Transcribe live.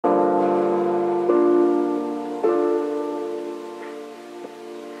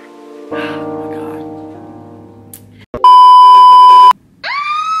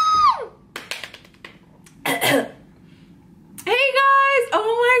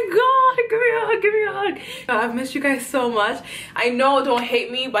I've missed you guys so much. I know, don't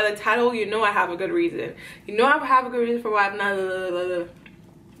hate me. By the title, you know I have a good reason. You know I have a good reason for why I'm not...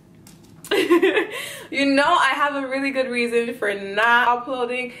 You know I have a really good reason for not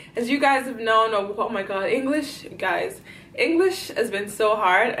uploading. As you guys have known, oh my god, English, guys. English has been so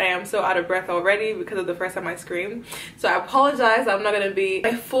hard. I am so out of breath already because of the first time I screamed. So I apologize. I'm not going to be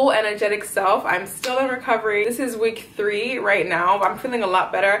my full energetic self. I'm still in recovery. This is week 3 right now. I'm feeling a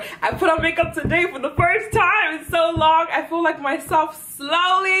lot better. I put on makeup today for the first time in so long. I feel like myself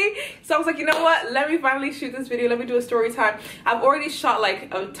slowly. So I was like, you know what? Let me finally shoot this video. Let me do a story time. I've already shot like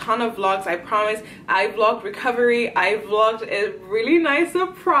a ton of vlogs. I promise. I vlogged recovery. I vlogged a really nice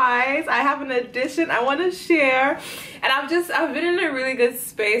surprise. I have an addition I want to share. And I've been in a really good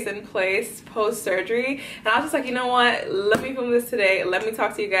space and place post-surgery, and I was just like, you know what, let me film this today, let me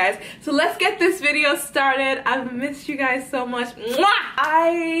talk to you guys. So let's get this video started. I've missed you guys so much. Mwah!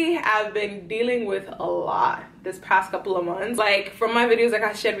 I have been dealing with a lot this past couple of months. Like from my videos like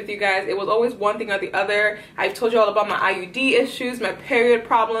I shared with you guys, it was always one thing or the other. I've told you all about my IUD issues, my period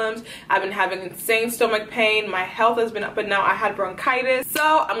problems. I've been having insane stomach pain. My health has been up and down. I had bronchitis.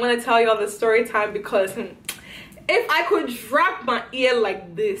 So I'm gonna tell you all this story time because if I could drop my ear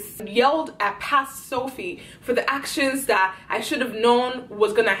like this, yelled at past Sophie for the actions that I should have known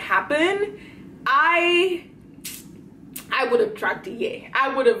was gonna happen, I would have dragged the ear.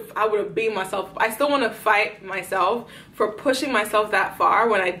 I would have beat myself. I still want to fight myself for pushing myself that far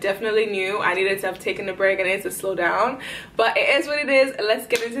when I definitely knew I needed to have taken a break and I needed to slow down. But it is what it is. Let's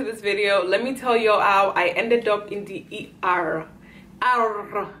get into this video. Let me tell you how I ended up in the ER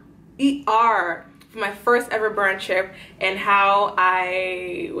for my first ever burn trip and how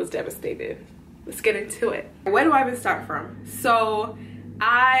I was devastated. Let's get into it. Where do I even start from? So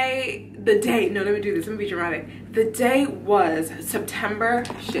let me do this, let me be dramatic. The day was September,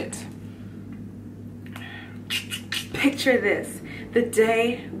 picture this. The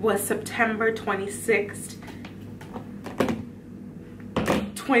day was September 26th.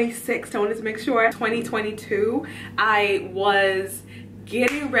 I wanted to make sure. 2022. I was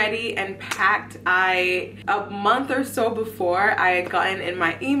getting ready and packed. A month or so before, I had gotten in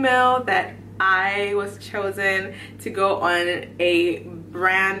my email that I was chosen to go on a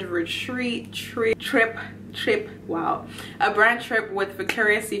brand retreat trip, a brand trip with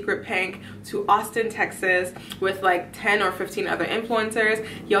Victoria's Secret Pink to Austin, Texas with like 10 or 15 other influencers.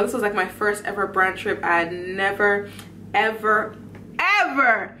 Yo, this was like my first ever brand trip. I had never ever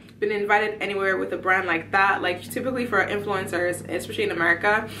been invited anywhere with a brand like that. Like typically for influencers, especially in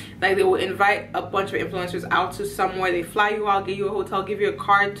America, like they will invite a bunch of influencers out to somewhere. They fly you out, give you a hotel, give you a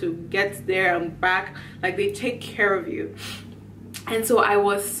card to get there and back. Like they take care of you. And so I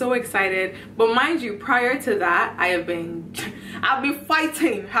was so excited. But mind you, prior to that, I've been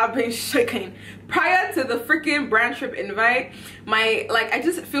fighting, have been shaking. Prior to the freaking brand trip invite, I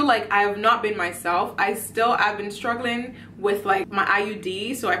just feel like I have not been myself. I've been struggling with like my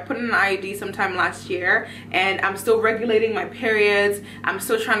IUD. So I put in an IUD sometime last year and I'm still regulating my periods. I'm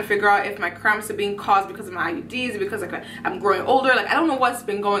still trying to figure out if my cramps are being caused because of my IUDs, because like I'm growing older. Like I don't know what's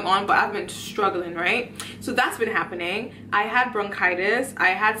been going on, but I've been struggling, right? So that's been happening. I had bronchitis. I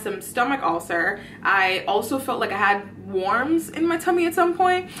had some stomach ulcer. I also felt like I had worms in my tummy at some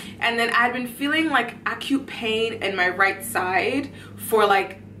point, and then I had been feeling like acute pain in my right side for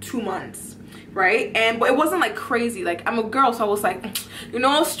like 2 months, right? But it wasn't like crazy. Like I'm a girl, so I was like, you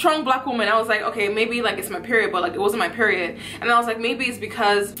know, strong black woman. I was like, okay, maybe like it's my period, but like it wasn't my period. And I was like, maybe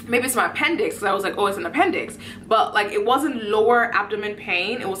it's my appendix, because I was like, oh, it's an appendix. But like it wasn't lower abdomen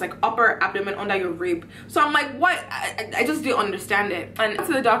pain, it was like upper abdomen under your rib. So I'm like, what? I just didn't understand it. And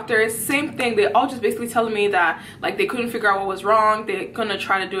to the doctors, same thing. They all just basically telling me that like they couldn't figure out what was wrong. They're gonna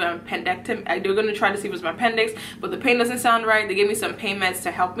try to do an appendectomy. They're gonna try to see if it was my appendix, but the pain doesn't sound right. They gave me some pain meds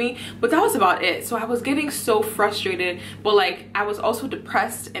to help me, but that was about it. So I was getting so frustrated, but like I was also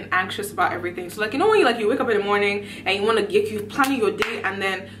depressed and anxious about everything. So like, you know when you wake up in the morning and you want to you're planning your day and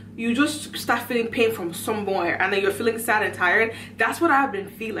then you just start feeling pain from somewhere and then you're feeling sad and tired? That's what I've been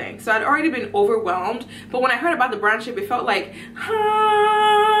feeling. So I'd already been overwhelmed, but when I heard about the brand trip, it felt like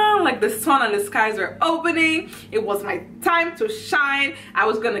like the sun and the skies were opening. It was my time to shine. I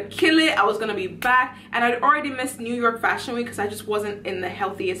was gonna kill it. I was gonna be back, and I'd already missed New York Fashion Week because I just wasn't in the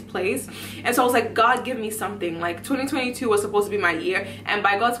healthiest place. And so I was like, God, give me something. Like 2022 was supposed to be my year, and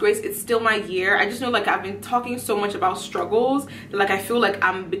by God's grace, it's still my year. I just know like I've been talking so much about struggles that like I feel like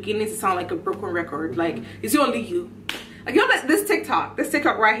I'm beginning to sound like a broken record. Like it's only you. Like, you know, this TikTok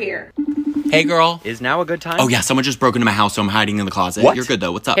right here. Hey, girl. Is now a good time? Oh, yeah, someone just broke into my house, so I'm hiding in the closet. What? You're good,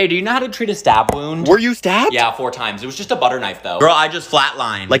 though. What's up? Hey, do you know how to treat a stab wound? Were you stabbed? Yeah, 4 times. It was just a butter knife, though. Girl, I just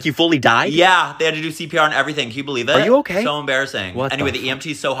flatlined. Like you fully died? Yeah, they had to do CPR and everything. Can you believe it? Are you okay? So embarrassing. What anyway, the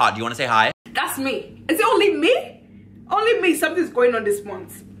EMT's so hot. Do you want to say hi? That's me. Is it only me? Only me. Something's going on this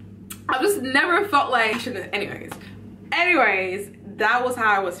month. I've just never felt like I shouldn't. Anyways, that was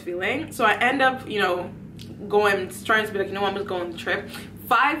how I was feeling. So I end up, you know, trying to be like, you know what, I'm just going on the trip.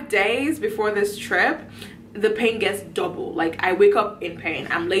 5 days before this trip, the pain gets double. Like, I wake up in pain.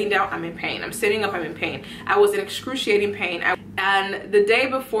 I'm laying down, I'm in pain. I'm sitting up, I'm in pain. I was in excruciating pain. And the day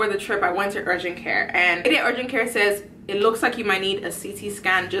before the trip, I went to urgent care. And the urgent care says, it looks like you might need a CT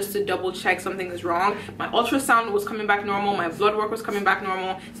scan just to double check something is wrong. My ultrasound was coming back normal. My blood work was coming back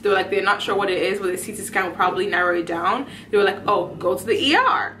normal. So they were like, they're not sure what it is, but the CT scan will probably narrow it down. They were like, oh, go to the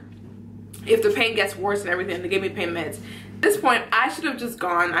ER if the pain gets worse and everything. They gave me pain meds. At this point, I should have just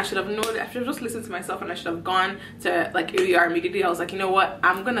gone. I should have known. I should have just listened to myself, and I should have gone to like ER immediately. I was like, you know what?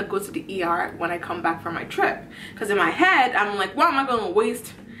 I'm gonna go to the ER when I come back from my trip. Because in my head, I'm like, why am I gonna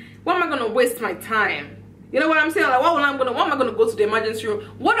waste? Why am I gonna waste my time? You know what I'm saying? Like, why am I gonna go to the emergency room?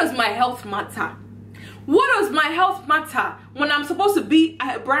 What does my health matter? What does my health matter when I'm supposed to be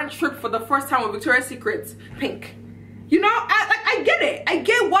at a brand trip for the first time with Victoria's Secret pink? You know, I get it. I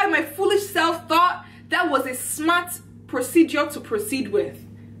get why my foolish self thought that was a smart procedure to proceed with.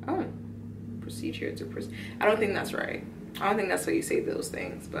 Oh, procedure to proceed. I don't think that's right. I don't think that's how you say those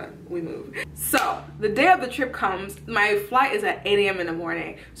things, but we move. So the day of the trip comes. My flight is at 8 a.m. in the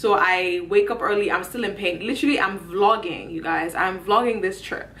morning. So I wake up early. I'm still in pain. Literally, I'm vlogging, you guys. I'm vlogging this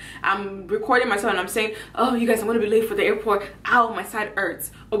trip. I'm recording myself and I'm saying, oh, you guys, I'm gonna be late for the airport. Ow, my side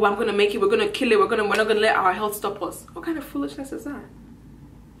hurts. Oh, but I'm gonna make it. We're gonna kill it. We're not gonna let our health stop us. What kind of foolishness is that?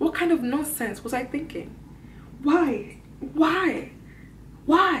 What kind of nonsense was I thinking? Why? Why?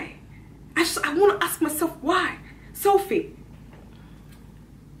 Why? I want to ask myself why. Sophie,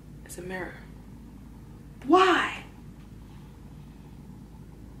 it's a mirror. Why?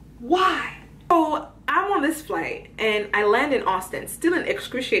 Why? So I'm on this flight and I land in Austin, still in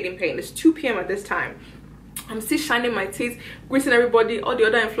excruciating pain. It's 2 p.m. at this time. I'm still shining my teeth, greeting everybody. All the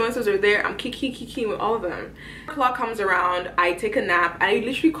other influencers are there. I'm kicking with all of them. 4 o'clock comes around. I take a nap. I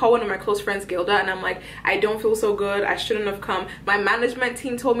literally call one of my close friends, Gilda, and I'm like, I don't feel so good. I shouldn't have come. My management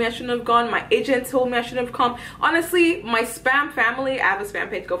team told me I shouldn't have gone. My agent told me I shouldn't have come. Honestly, my spam family, I have a spam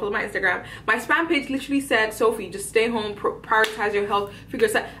page. Go follow my Instagram. My spam page literally said, Sophie, just stay home, prioritize your health, figure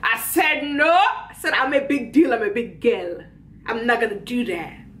it out. I said no. I said, I'm a big deal. I'm a big girl. I'm not gonna do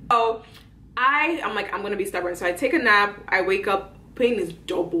that. So I'm like, I'm gonna be stubborn. So I take a nap. I wake up. Pain is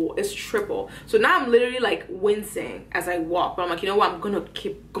double. It's triple. So now I'm literally like wincing as I walk. But I'm like, you know what? I'm gonna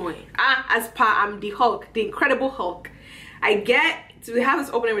keep going. I'm the Hulk, the Incredible Hulk. I get to have this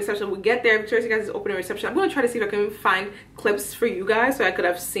opening reception. We get there. Victoria's Secret has this opening reception. I'm gonna try to see if I can find clips for you guys so I could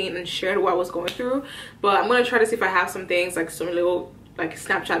have seen and shared what I was going through. But I'm gonna try to see if I have some things, like some little like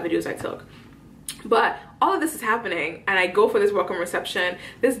Snapchat videos I took. But all of this is happening and I go for this welcome reception.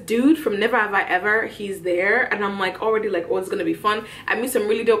 This dude from Never Have I Ever, he's there, and I'm like already like, oh, it's gonna be fun. I meet some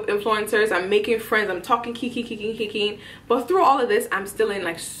really dope influencers. I'm making friends. I'm talking kicking. But through all of this, I'm still in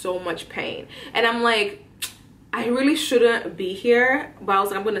like so much pain. And I'm like, I really shouldn't be here, but I was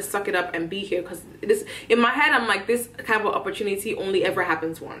like, I'm gonna suck it up and be here, because this, in my head, I'm like, this kind of opportunity only ever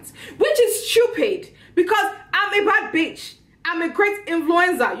happens once, which is stupid because I'm a bad bitch. I'm a great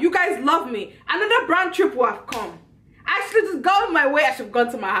influencer. You guys love me. Another brand trip will have come. I should have just gone my way. I should have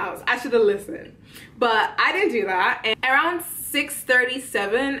gone to my house. I should have listened. But I didn't do that. And around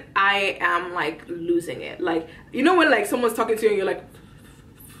 6:37, I am like losing it. Like, you know when like someone's talking to you and you're like,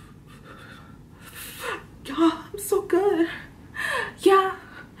 oh, I'm so good. Yeah,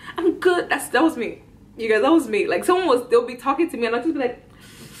 I'm good. That was me. You guys, that was me. Like they'll be talking to me and I'll just be like,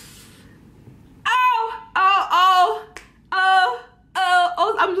 oh,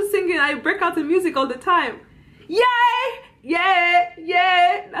 I'm just singing. I break out in music all the time. Yay, yeah.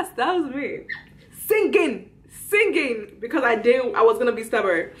 That was me. Singing because I was gonna be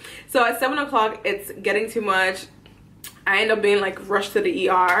stubborn. So at 7 o'clock, it's getting too much. I end up being like rushed to the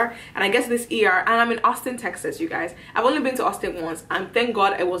ER, and I get to this ER, and I'm in Austin, Texas, you guys. I've only been to Austin once, and thank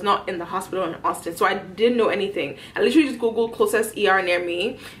God I was not in the hospital in Austin, so I didn't know anything. I literally just googled closest ER near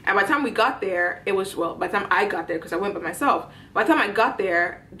me, and by the time we got there, it was, well, by the time I got there, because I went by myself, by the time I got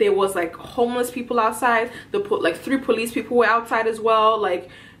there, there was like homeless people outside. Like 3 police people were outside as well. Like,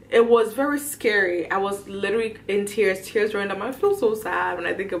 it was very scary. I was literally in tears running down. I feel so sad when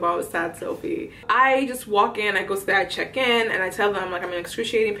I think about sad Sophie. I just walk in, I go sit there, I check in, and I tell them, like, I'm in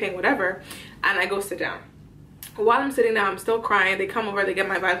excruciating pain, whatever, and I go sit down. While I'm sitting there, I'm still crying. They come over, they get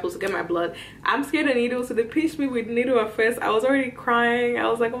my vitals, they get my blood. I'm scared of needles, so they pinched me with needle at first. I was already crying. I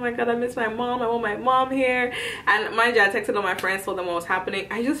was like, oh my god, I miss my mom. I want my mom here. And mind you, I texted all my friends, told them what was happening.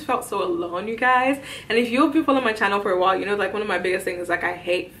 I just felt so alone, you guys. And if you've been following my channel for a while, you know, like one of my biggest things is like I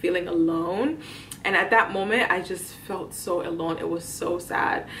hate feeling alone. And at that moment, I just felt so alone. It was so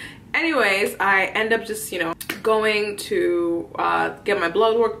sad. Anyways, I end up just, you know, going to get my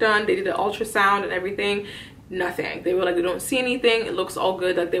blood work done. They did an ultrasound and everything. Nothing. They were like, they don't see anything. It looks all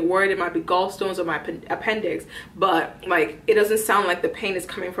good. Like they're worried it might be gallstones or my appendix, but like it doesn't sound like the pain is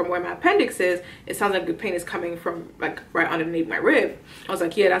coming from where my appendix is. It sounds like the pain is coming from like right underneath my rib. I was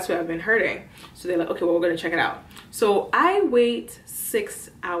like, yeah, that's where I've been hurting. So they're like, okay, well, we're gonna check it out. So I wait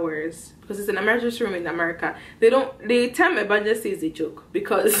 6 hours because it's an emergency room in America. They tell me emergency is a joke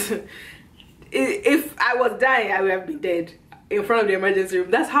because if I was dying, I would have been dead in front of the emergency room.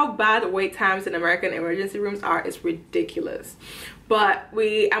 That's how bad wait times in American emergency rooms are. It's ridiculous. But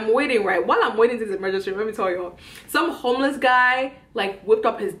I'm waiting, right? While I'm waiting to this emergency room, let me tell y'all, some homeless guy like whipped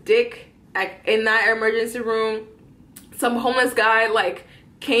up his dick like in that emergency room. Some homeless guy like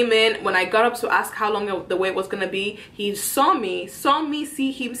came in when I got up to ask how long the wait was gonna be. He saw me,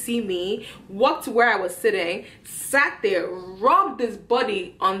 see him see me, walked to where I was sitting, sat there, rubbed his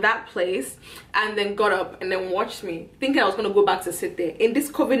body on that place, and then got up and then watched me, thinking I was gonna go back to sit there. In this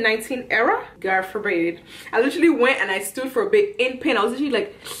COVID-19 era, God forbid, I literally went and I stood for a bit in pain. I was literally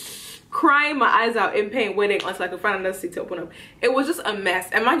like crying my eyes out in pain, waiting until I could find another seat to open up. It was just a mess.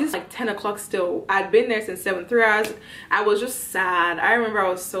 And mind just like 10 o'clock still. I'd been there since 7, 3 hours. I was just sad. I remember I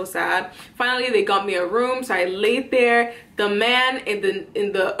was so sad. Finally, they got me a room, so I laid there. The man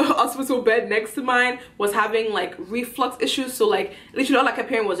in the hospital bed next to mine was having like reflux issues. So like literally all I kept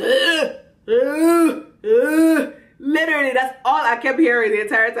hearing was literally that's all I kept hearing the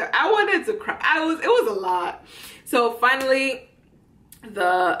entire time. I wanted to cry. It was a lot. So finally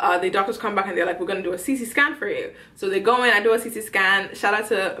the doctors come back and they're like, we're gonna do a CT scan for you. So they go in, I do a CT scan. Shout out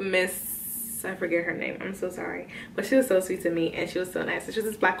to Miss, I forget her name, I'm so sorry, but she was so sweet to me and she was so nice. So she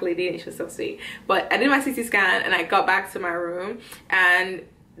was this black lady and she was so sweet. But I did my CT scan and I got back to my room and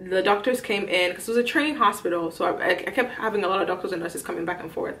the doctors came in because it was a training hospital, so I kept having a lot of doctors and nurses coming back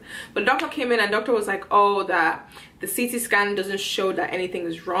and forth. But the doctor came in and the doctor was like, oh, that the CT scan doesn't show that anything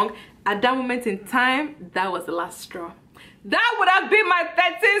is wrong. At that moment in time, that was the last straw. That would have been my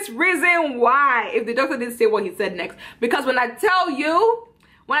 13th reason why if the doctor didn't say what he said next. Because when I told you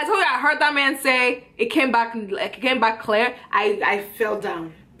I heard that man say it came back clear, I fell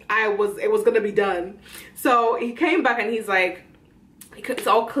down. It was gonna be done. So he came back and he's like, it's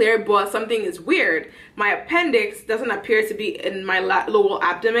all clear, but something is weird. My appendix doesn't appear to be in my lower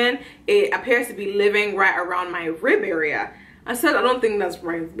abdomen. It appears to be living right around my rib area. I said, I don't think that's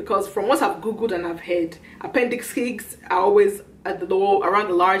right, because from what I've googled and I've heard, appendix are always at the lower, around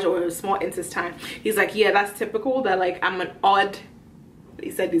the large or small intestine. He's like, yeah, that's typical. That like I'm an odd.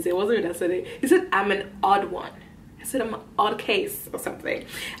 He said, it wasn't me that said it. He said I'm an odd one. I said I'm an odd case or something,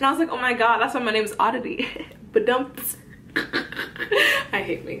 and I was like, oh my god, that's why my name is Odditty. But don't. I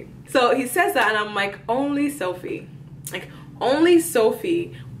hate me. So he says that, and I'm like, only Sophie, like only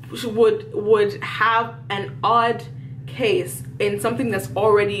Sophie would have an odd case in something that's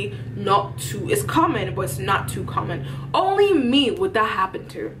already not too, it's common but it's not too common. Only me would that happen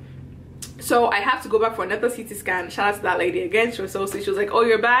to. So I have to go back for another CT scan. Shout out to that lady again. She was so sweet. She was like, oh,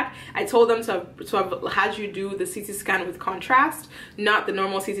 you're back. I told them to have had you do the CT scan with contrast, not the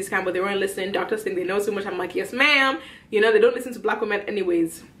normal CT scan, but they weren't listening. Doctors think they know so much. I'm like, yes ma'am. You know, they don't listen to black women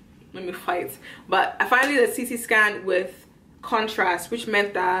anyways. Let me fight. But I finally did a CT scan with contrast, which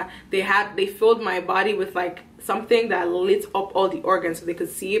meant that they filled my body with like something that lit up all the organs so they could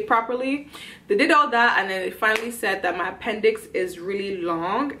see it properly. They did all that, and then they finally said that my appendix is really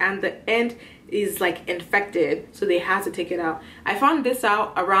long and the end is like infected, so they had to take it out. I found this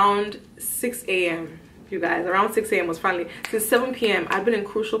out around 6 a.m. you guys. Around 6 a.m. was finally. Since 7 p.m. I've been in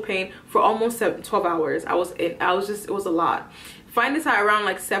crucial pain for almost 12 hours. it was a lot. Find this out around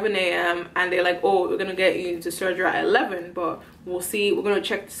like 7 a.m. and they're like, oh, we're gonna get you into surgery at 11, but we'll see. We're gonna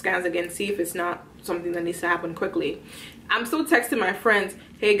check the scans again, see if it's not something that needs to happen quickly. I'm still texting my friends,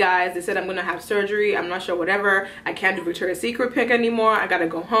 hey guys, they said I'm gonna have surgery, I'm not sure, whatever, I can't do Victoria's Secret pick anymore, I gotta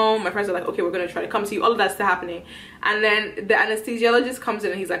go home. My friends are like, okay, we're gonna try to come see you. All of that's still happening. And then the anesthesiologist comes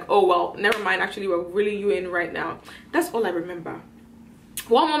in and he's like, oh well, never mind, actually we're really you in right now. That's all I remember.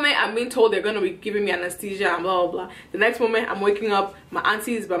 One moment I'm being told they're gonna be giving me anesthesia and blah blah blah. The next moment I'm waking up, my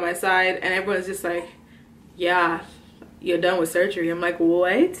auntie is by my side and everyone's just like, yeah, you're done with surgery. I'm like,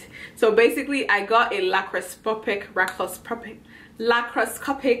 what? So basically I got a laparoscopic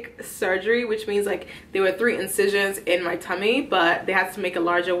laparoscopic surgery, which means like there were 3 incisions in my tummy, but they had to make a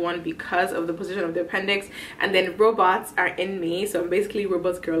larger one because of the position of the appendix. And then robots are in me, so I'm basically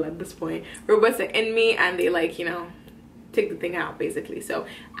robots girl at this point. Robots are in me and they, like, you know, take the thing out basically. So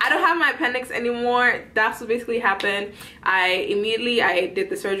I don't have my appendix anymore. That's what basically happened. I did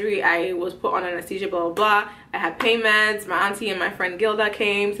the surgery. I was put on anesthesia, blah blah blah. I had pain meds. My auntie and my friend Gilda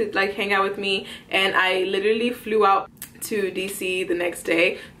came to like hang out with me, and I literally flew out to DC the next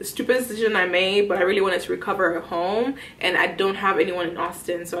day. The stupid decision I made, but I really wanted to recover at home, and I don't have anyone in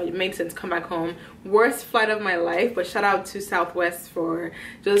Austin, so it made sense to come back home. Worst flight of my life, but shout out to Southwest for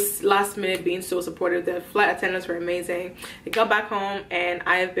just last minute being so supportive. The flight attendants were amazing. I got back home and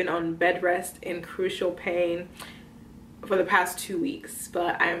I have been on bed rest in crucial pain for the past 2 weeks,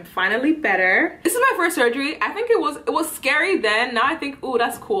 but I'm finally better. This is my first surgery. I think it was scary then. Now I think, oh,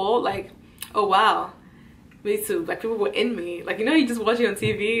 that's cool. Like, oh wow, me too. Like, people were in me. Like, you know, you just watch it on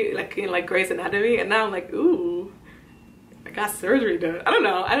TV, like in like Grey's Anatomy, and now I'm like, ooh, I got surgery done. I don't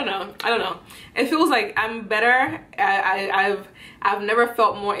know. It feels like I'm better. I've never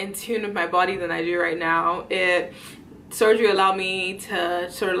felt more in tune with my body than I do right now. Surgery allowed me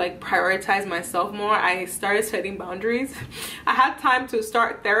to sort of like prioritize myself more. I started setting boundaries. I had time to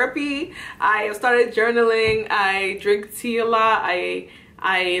start therapy. I started journaling. I drink tea a lot.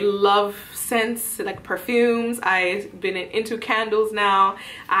 I love scents, like perfumes. I've been into candles now.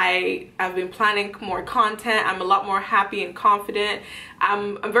 I've been planning more content. I'm a lot more happy and confident.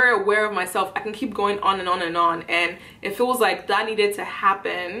 I'm very aware of myself. I can keep going on and on and on, and it feels like that needed to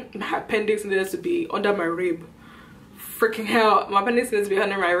happen. My appendix needed to be under my rib. Freaking hell, my appendix needs to be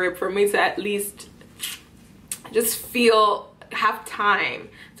under my rib for me to at least just have time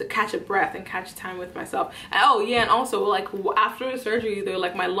to catch a breath and catch time with myself. And oh yeah, and also like after the surgery, though,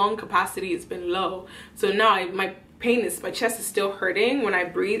 like my lung capacity has been low, so now my chest is still hurting when I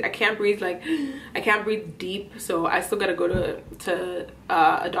breathe. I can't breathe deep, so I still gotta go to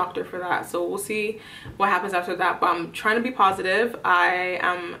a doctor for that. So we'll see what happens after that, but I'm trying to be positive. I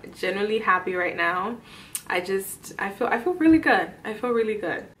am genuinely happy right now. I feel really good. I feel really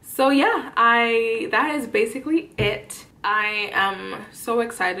good. So yeah, that is basically it. I am so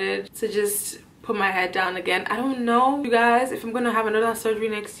excited to just put my head down again. I don't know, you guys, if I'm gonna have another surgery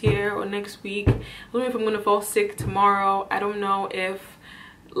next year or next week. I don't know if I'm gonna fall sick tomorrow. I don't know if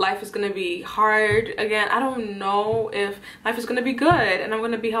life is gonna be hard again. I don't know if life is gonna be good and I'm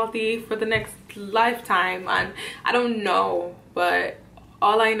gonna be healthy for the next lifetime. And I don't know, but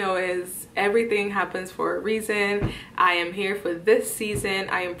all I know is everything happens for a reason. I am here for this season.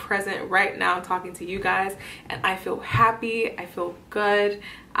 I am present right now talking to you guys, and I feel happy. I feel good.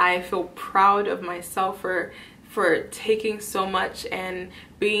 I feel proud of myself for taking so much and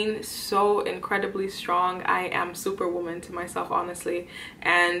being so incredibly strong. I am superwoman to myself, honestly,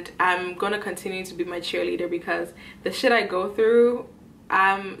 and I'm gonna continue to be my cheerleader because the shit I go through,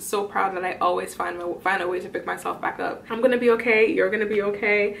 I'm so proud that I always find a way to pick myself back up. I'm gonna be okay. You're gonna be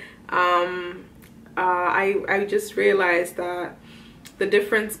okay. I just realized that the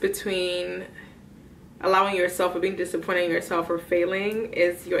difference between allowing yourself or being disappointed in yourself or failing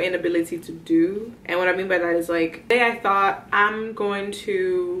is your inability to do. And what I mean by that is, like, today I thought I'm going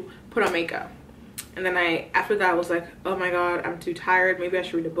to put on makeup, and then after that I was like, oh my god, I'm too tired. Maybe I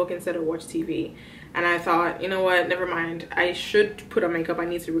should read a book instead of watch TV. And I thought, you know what, never mind, I should put on makeup. I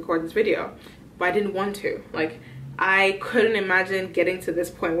need to record this video, but I didn't want to. Like, I couldn't imagine getting to this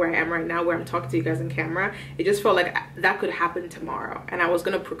point where I am right now, where I'm talking to you guys on camera. It just felt like that could happen tomorrow, and I was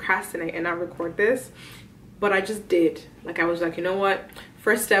gonna procrastinate and not record this, but I just did. Like, I was like, you know what,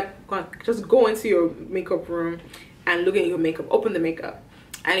 first step, just go into your makeup room and look at your makeup, open the makeup,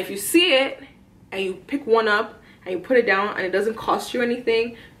 and if you see it and you pick one up and you put it down and it doesn't cost you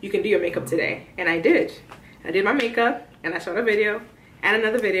anything, you can do your makeup today. And I did my makeup, and I shot a video and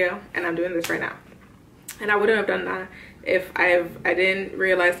another video, and I'm doing this right now. And I wouldn't have done that if I didn't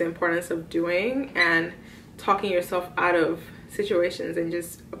realize the importance of doing and talking yourself out of situations and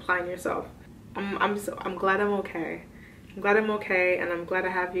just applying yourself. I'm glad I'm okay. I'm glad I'm okay, and I'm glad I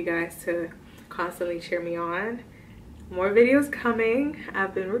have you guys to constantly cheer me on. More videos coming.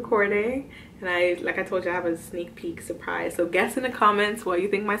 I've been recording, and like I told you, I have a sneak peek surprise. So guess in the comments what you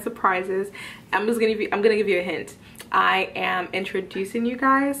think my surprise is. I'm gonna give you a hint. I am introducing you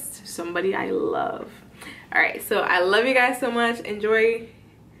guys to somebody I love. All right, so I love you guys so much. Enjoy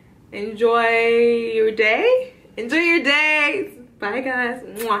your day. Enjoy your day. Bye guys.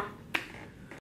 Mwah.